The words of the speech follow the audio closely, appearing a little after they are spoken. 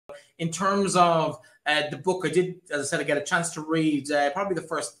in terms of the book, I did, as I said, I get a chance to read probably the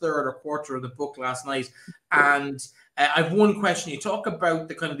first third or quarter of the book last night. And I've one question. You talk about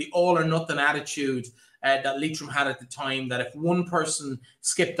the kind of the all or nothing attitude that Leitrim had at the time, that if one person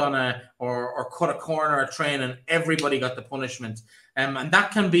skipped on or cut a corner or training, everybody got the punishment. And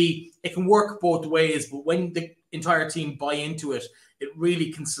that it can work both ways, but when the entire team buy into it, it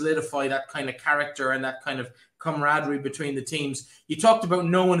really can solidify that kind of character and that kind of camaraderie between the teams. You talked about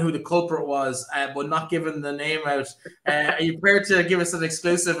knowing who the culprit was, but not giving the name out. Are you prepared to give us an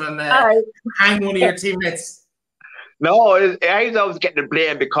exclusive and hang one of your teammates? No, I was always getting the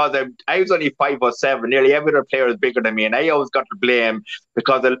blame because I was only 5'7". Nearly every other player was bigger than me, and I always got the blame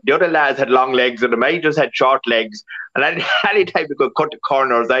because the other lads had long legs and I just had short legs. And any time we could cut the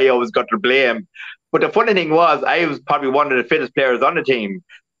corners, I always got the blame. But the funny thing was, I was probably one of the fittest players on the team.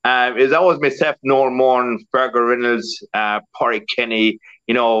 It was always myself, Noel Moran, Fergal Reynolds, Porrick Kenny.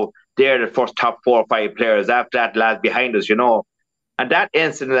 They're the first top 4 or 5 players. After that, lads behind us, And that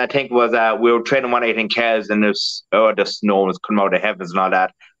incident, I think, was we were training one night in Kells, and the snow was coming out of the heavens and all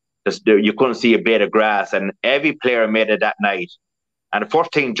that. You couldn't see a blade of grass, and every player made it that night. And the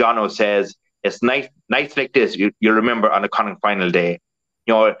first thing Jono says, it's nights like this you remember on the Connacht final day.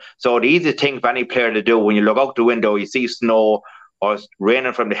 So the easiest thing for any player to do when you look out the window, you see snow or it's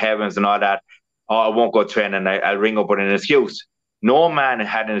raining from the heavens and all that. Oh, I won't go training. I'll ring up with an excuse. No man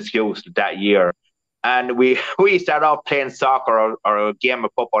had an excuse that year. And we started off playing soccer or a game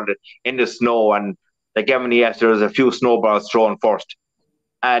of football in the snow, and they gave me there was a few snowballs thrown first.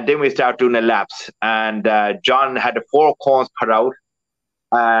 And then we started doing the laps. And John had the 4 cones put out,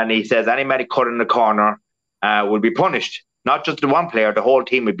 and he says anybody cut in the corner will be punished. Not just the one player, the whole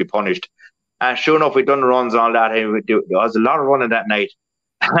team would be punished. And sure enough, we'd done the runs and all that. There was a lot of running that night.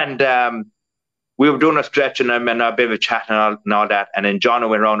 And we were doing a stretch and a bit of a chat and all that. And then John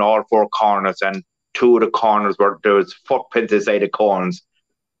went around all 4 corners, and 2 of the corners there was footprints inside the cones.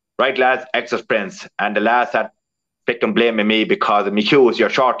 Right, lads, extra sprints. And the lads had picked and blaming me because of McHugh, your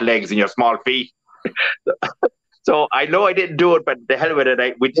short legs and your small feet. So I know I didn't do it, but the hell with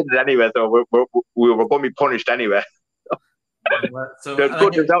it, we did it anyway. So we were going to be punished anyway. So there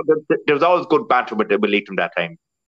was always good banter with Leitrim that time.